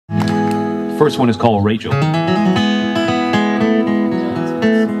First one is called Rachel.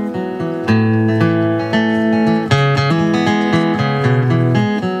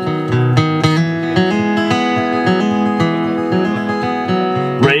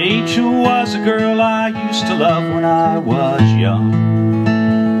 Rachel was a girl I used to love when I was young.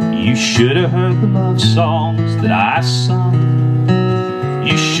 You should have heard the love songs that I sung.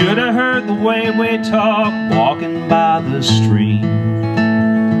 You should have heard the way we talked walking by the stream,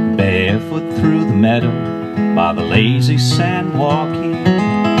 barefoot through the meadow by the lazy sand walking.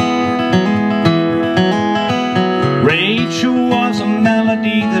 Rachel was a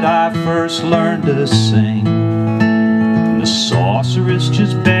melody that I first learned to sing. The sorceress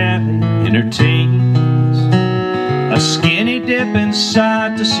just barely in her teens, a skinny dip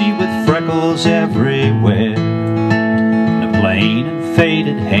inside to see with freckles everywhere, and a plain and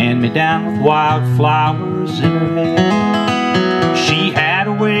faded hand-me-down with wildflowers in her hair. She had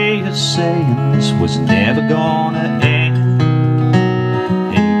a way of saying this was never gonna end,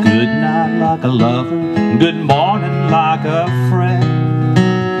 and good night like a lover, good morning like a friend.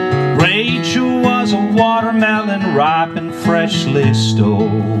 Rachel was a watermelon ripe and freshly stole,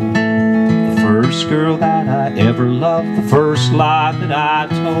 the first girl that I ever loved, the first lie that I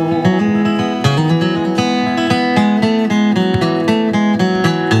told.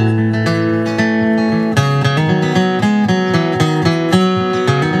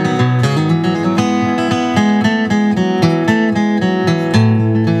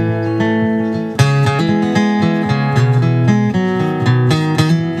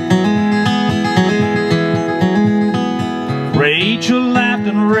 Rachel laughed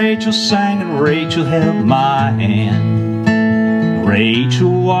and Rachel sang and Rachel held my hand. Rachel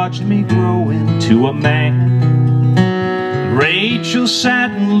watched me grow into a man. Rachel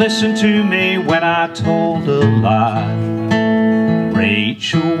sat and listened to me when I told a lie.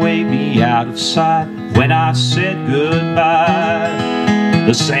 Rachel waved me out of sight when I said goodbye.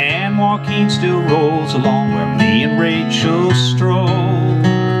 The San Joaquin still rolls along where me and Rachel stroll,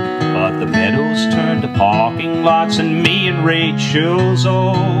 but the meadows turned to parking lots and me and Rachel's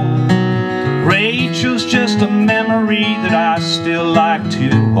old. Rachel's just a memory that I still like to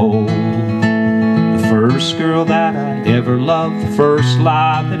hold, the first girl that I ever loved, the first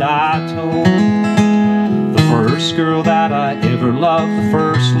lie that I told. The first girl that I ever loved, the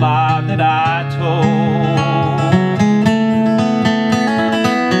first lie that I told.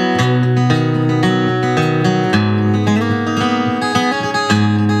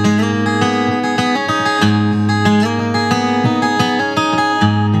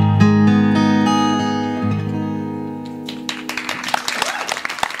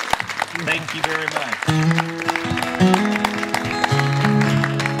 Thank you very much.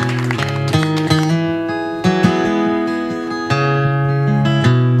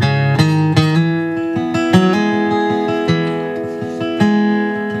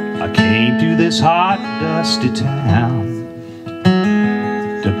 I came to this hot, dusty town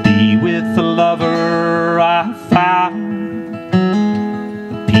to be with the lover I found.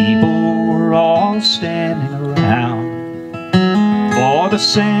 The people were all standing around for the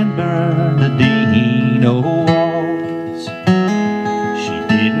San Bernardino waltz. She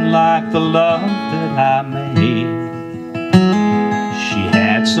didn't like the love that I made. She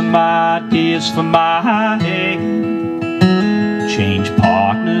had some ideas for my head, change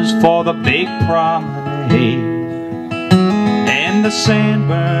partners for the big promenade and the San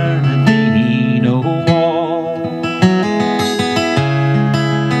Bernardino waltz.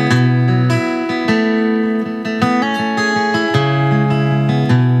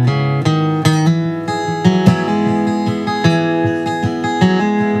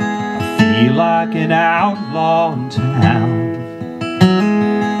 Like an outlaw in town,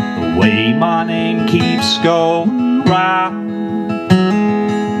 the way my name keeps going round.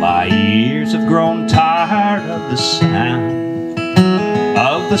 My ears have grown tired of the sound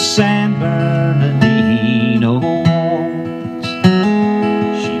of the San Bernardino waltz.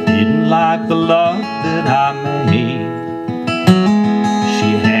 She didn't like the love that I made.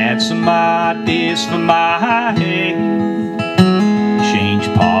 She had some ideas for my head,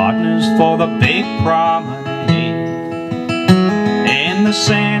 partners for the big promenade and the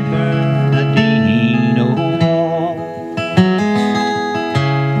San Bernardino waltz.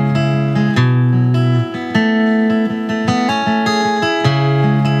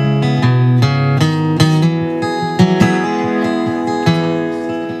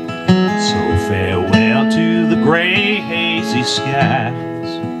 So farewell to the gray hazy skies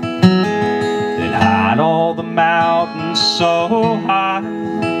that hide all the mountains so high.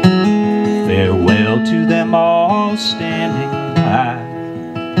 Farewell to them all standing by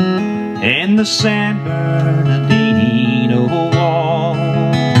and the San Bernardino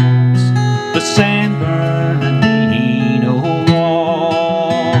waltz, the San Bernardino waltz.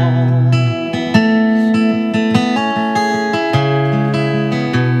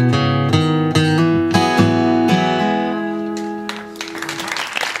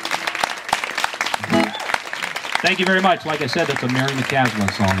 Thank you very much. Like I said, that's a Mary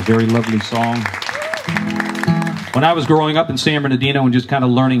McCaslin song, a very lovely song. When I was growing up in San Bernardino and just kind of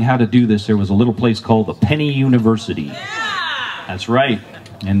learning how to do this, there was a little place called the Penny University. That's right.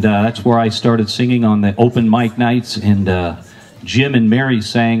 And that's where I started singing on the open mic nights, and Jim and Mary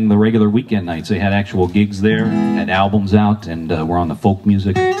sang the regular weekend nights. They had actual gigs there, had albums out, and were on the folk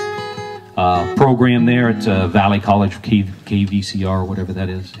music program there at Valley College, KVCR, or whatever that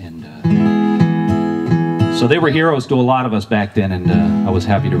is. And so they were heroes to a lot of us back then, and I was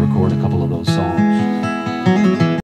happy to record a couple of those songs.